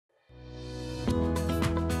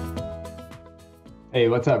Hey,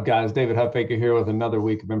 what's up, guys? David Huffaker here with another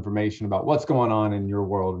week of information about what's going on in your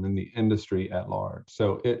world and in the industry at large.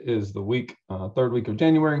 So it is the third week of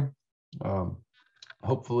January. Um,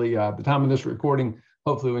 Hopefully, the time of this recording,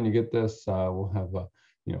 hopefully when you get this, we'll have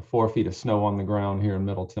 4 feet of snow on the ground here in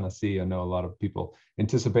Middle Tennessee. I know a lot of people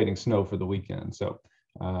anticipating snow for the weekend. So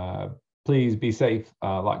uh, please be safe.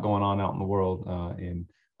 A lot going on out in the world, and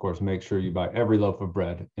of course, make sure you buy every loaf of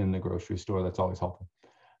bread in the grocery store. That's always helpful.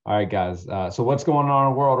 All right, guys. So what's going on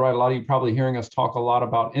in the world, right? A lot of you probably hearing us talk a lot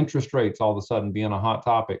about interest rates all of a sudden being a hot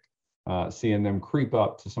topic, seeing them creep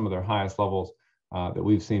up to some of their highest levels that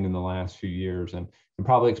we've seen in the last few years, and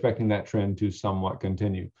probably expecting that trend to somewhat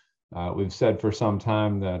continue. We've said for some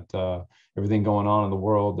time that everything going on in the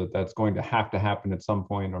world, that's going to have to happen at some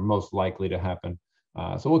point, or most likely to happen.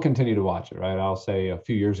 So we'll continue to watch it, right? I'll say a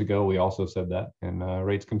few years ago, we also said that, and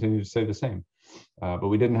rates continue to say the same. But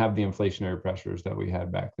we didn't have the inflationary pressures that we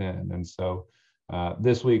had back then. And so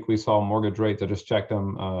this week we saw mortgage rates. I just checked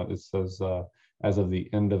them. It says as of the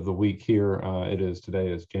end of the week here, today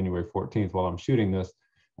is January 14th while I'm shooting this.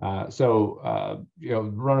 Run of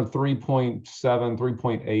 3.7,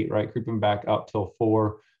 3.8, right, creeping back up till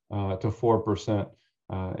 4%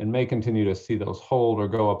 and may continue to see those hold or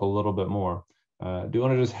go up a little bit more. Do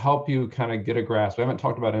want to just help you kind of get a grasp. We haven't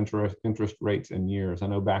talked about interest rates in years. I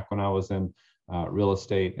know back when I was in real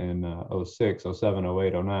estate in 06, 07,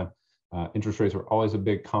 08, 09, interest rates were always a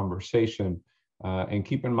big conversation. And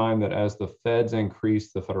keep in mind that as the feds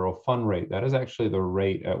increase the federal fund rate, that is actually the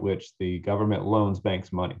rate at which the government loans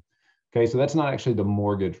banks money. Okay, so that's not actually the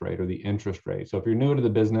mortgage rate or the interest rate. So if you're new to the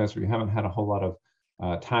business or you haven't had a whole lot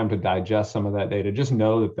of time to digest some of that data, just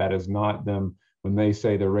know that that is not them. When they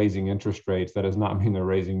say they're raising interest rates, that does not mean they're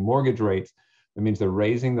raising mortgage rates. It means they're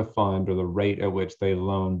raising the fund or the rate at which they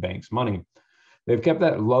loan banks money. They've kept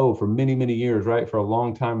that low for many, many years, right? For a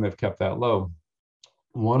long time, they've kept that low.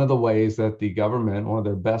 One of the ways that the government, one of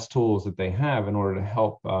their best tools that they have in order to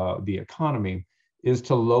help the economy is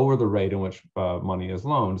to lower the rate in which money is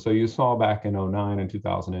loaned. So you saw back in 09 and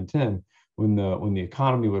 2010, when the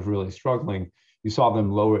economy was really struggling, you saw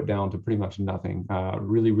them lower it down to pretty much nothing,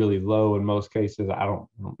 really, really low in most cases. I don't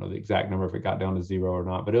know the exact number if it got down to zero or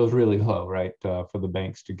not, but it was really low, right, for the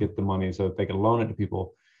banks to get the money so that they could loan it to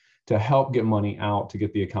people to help get money out to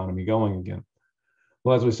get the economy going again.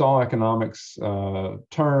 Well, as we saw economics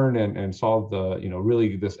turn and saw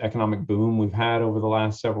really this economic boom we've had over the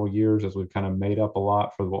last several years, as we've kind of made up a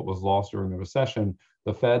lot for what was lost during the recession,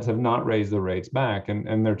 the feds have not raised the rates back.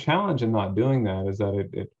 And their challenge in not doing that is that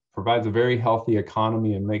it provides a very healthy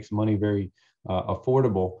economy and makes money very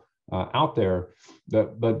affordable out there.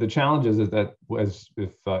 But the challenge is that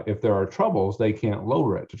if there are troubles, they can't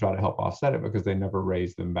lower it to try to help offset it because they never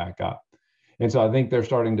raise them back up. And so I think they're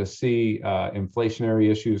starting to see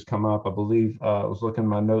inflationary issues come up. I believe I was looking at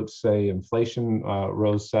my notes say inflation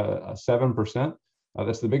rose 7%.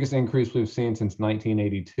 That's the biggest increase we've seen since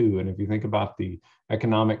 1982. And if you think about the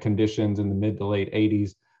economic conditions in the mid to late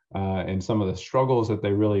 80s and some of the struggles that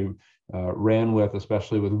they really ran with,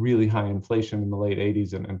 especially with really high inflation in the late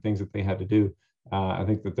 80s and things that they had to do, I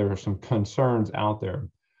think that there are some concerns out there.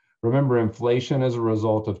 Remember, inflation is a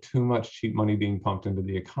result of too much cheap money being pumped into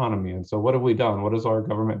the economy. And so what have we done? What has our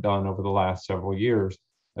government done over the last several years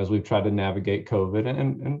as we've tried to navigate COVID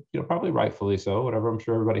and probably rightfully so, whatever. I'm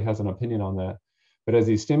sure everybody has an opinion on that. But as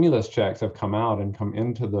these stimulus checks have come out and come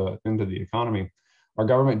into the economy, our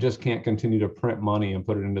government just can't continue to print money and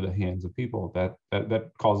put it into the hands of people.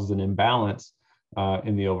 That causes an imbalance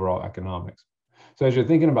in the overall economics. So as you're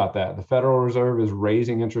thinking about that, the Federal Reserve is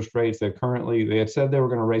raising interest rates. They had said they were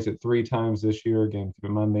going to raise it 3 times this year. Again, keep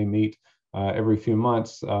in mind they meet every few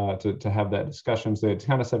months to have that discussion. So they had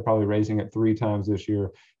kind of said probably raising it 3 times this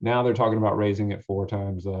year. Now they're talking about raising it 4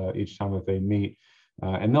 times each time that they meet.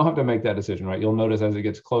 And they'll have to make that decision, right? You'll notice as it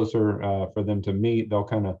gets closer for them to meet, they'll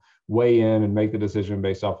kind of weigh in and make the decision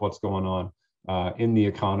based off what's going on in the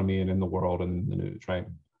economy and in the world and in the news, right?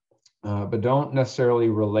 But don't necessarily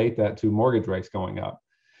relate that to mortgage rates going up.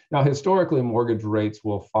 Now, historically, mortgage rates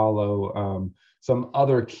will follow some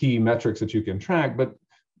other key metrics that you can track, but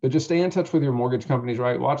just stay in touch with your mortgage companies,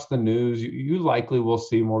 right? Watch the news. You likely will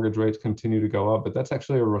see mortgage rates continue to go up, but that's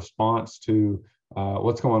actually a response to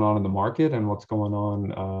what's going on in the market and what's going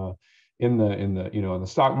on in the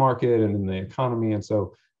stock market and in the economy. And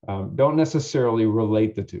so don't necessarily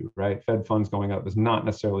relate the two, right? Fed funds going up is not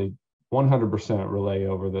necessarily 100% relay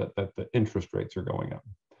over that the interest rates are going up.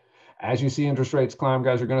 As you see interest rates climb,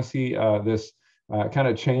 guys, you're going to see this kind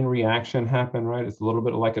of chain reaction happen, right? It's a little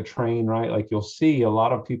bit like a train, right? Like you'll see a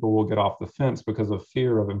lot of people will get off the fence because of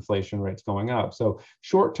fear of inflation rates going up. So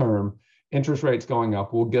short term, interest rates going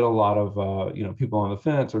up will get a lot of people on the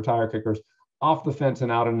fence or tire kickers off the fence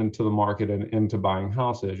and out and into the market and into buying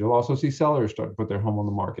houses. You'll also see sellers start to put their home on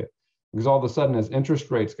the market because all of a sudden, as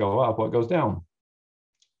interest rates go up, what goes down,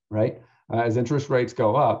 right? As interest rates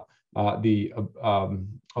go up, the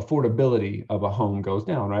affordability of a home goes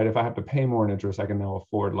down, right? If I have to pay more in interest, I can now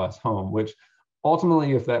afford less home, which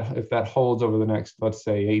ultimately, if that holds over the next, let's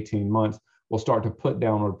say, 18 months, will start to put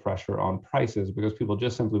downward pressure on prices because people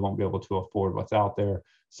just simply won't be able to afford what's out there.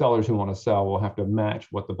 Sellers who want to sell will have to match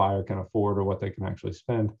what the buyer can afford or what they can actually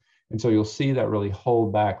spend. And so you'll see that really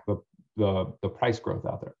hold back the price growth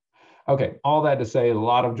out there. Okay, all that to say, a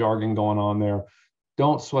lot of jargon going on there.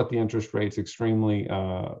 Don't sweat the interest rates extremely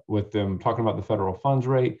with them talking about the federal funds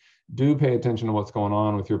rate. Do pay attention to what's going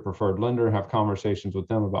on with your preferred lender, have conversations with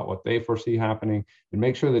them about what they foresee happening, and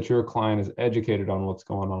make sure that your client is educated on what's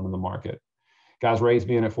going on in the market. Guys, rates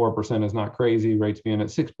being at 4% is not crazy. Rates being at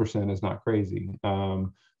 6% is not crazy.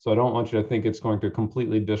 So I don't want you to think it's going to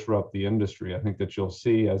completely disrupt the industry. I think that you'll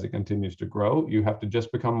see as it continues to grow, you have to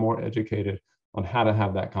just become more educated on how to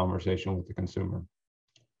have that conversation with the consumer.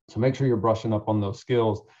 So make sure you're brushing up on those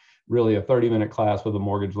skills. Really, a 30-minute class with a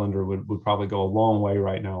mortgage lender would probably go a long way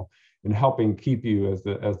right now in helping keep you as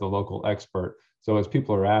the local expert. So as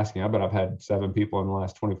people are asking, I bet I've had 7 people in the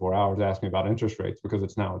last 24 hours ask me about interest rates because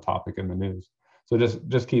it's now a topic in the news. So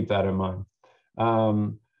just keep that in mind.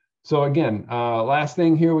 So again, last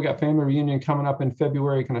thing here, we got family reunion coming up in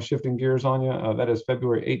February, kind of shifting gears on you. That is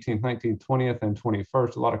February 18th, 19th, 20th, and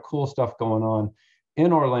 21st. A lot of cool stuff going on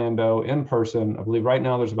in Orlando in person. I believe right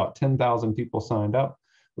now there's about 10,000 people signed up.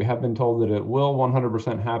 We have been told that it will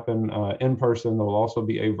 100% happen in person. There will also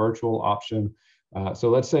be a virtual option. So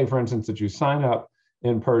let's say, for instance, that you sign up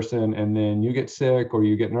in person and then you get sick or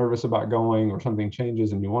you get nervous about going or something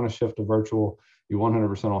changes and you want to shift to virtual, you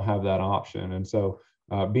 100% will have that option. And so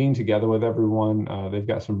being together with everyone, they've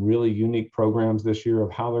got some really unique programs this year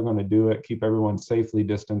of how they're going to do it, keep everyone safely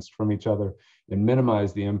distanced from each other and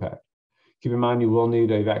minimize the impact. Keep in mind, you will need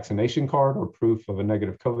a vaccination card or proof of a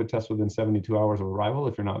negative COVID test within 72 hours of arrival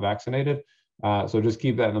if you're not vaccinated. So just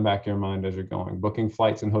keep that in the back of your mind as you're going. Booking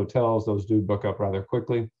flights and hotels, those do book up rather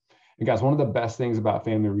quickly. And guys, one of the best things about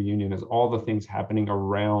family reunion is all the things happening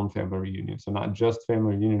around family reunion. So not just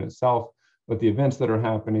family reunion itself, but the events that are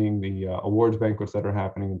happening, the awards banquets that are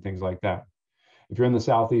happening and things like that. If you're in the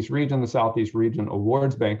Southeast region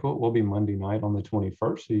awards banquet will be Monday night on the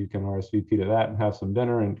 21st. So you can RSVP to that and have some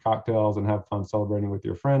dinner and cocktails and have fun celebrating with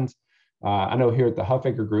your friends. I know here at the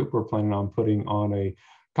Huffaker Group, we're planning on putting on a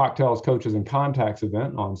cocktails, coaches, and contacts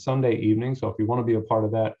event on Sunday evening. So if you want to be a part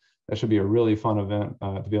of that, that should be a really fun event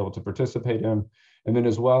to be able to participate in. And then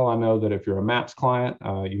as well, I know that if you're a MAPS client,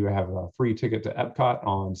 you have a free ticket to Epcot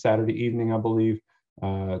on Saturday evening, I believe,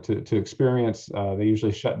 to experience. They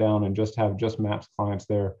usually shut down and just have MAPS clients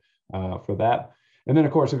there for that. And then,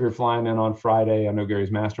 of course, if you're flying in on Friday, I know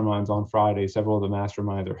Gary's mastermind's on Friday. Several of the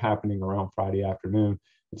masterminds are happening around Friday afternoon.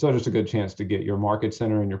 And so just a good chance to get your market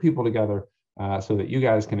center and your people together so that you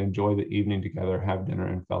guys can enjoy the evening together, have dinner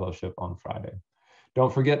and fellowship on Friday.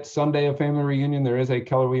 Don't forget, Sunday of family reunion, there is a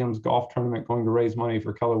Keller Williams golf tournament going to raise money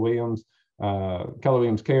for Keller Williams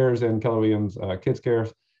Cares and Keller Williams Kids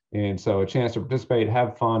Cares. And so a chance to participate,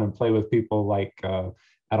 have fun, and play with people like,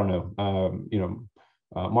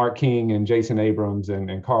 Mark King and Jason Abrams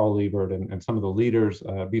and Carl Liebert and some of the leaders.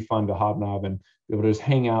 Be fun to hobnob and be able to just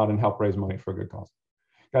hang out and help raise money for a good cause.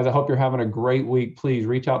 Guys, I hope you're having a great week. Please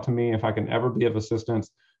reach out to me if I can ever be of assistance.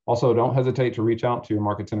 Also, don't hesitate to reach out to your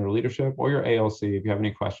market center leadership or your ALC if you have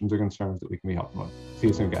any questions or concerns that we can be helping with. See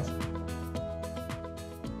you soon, guys.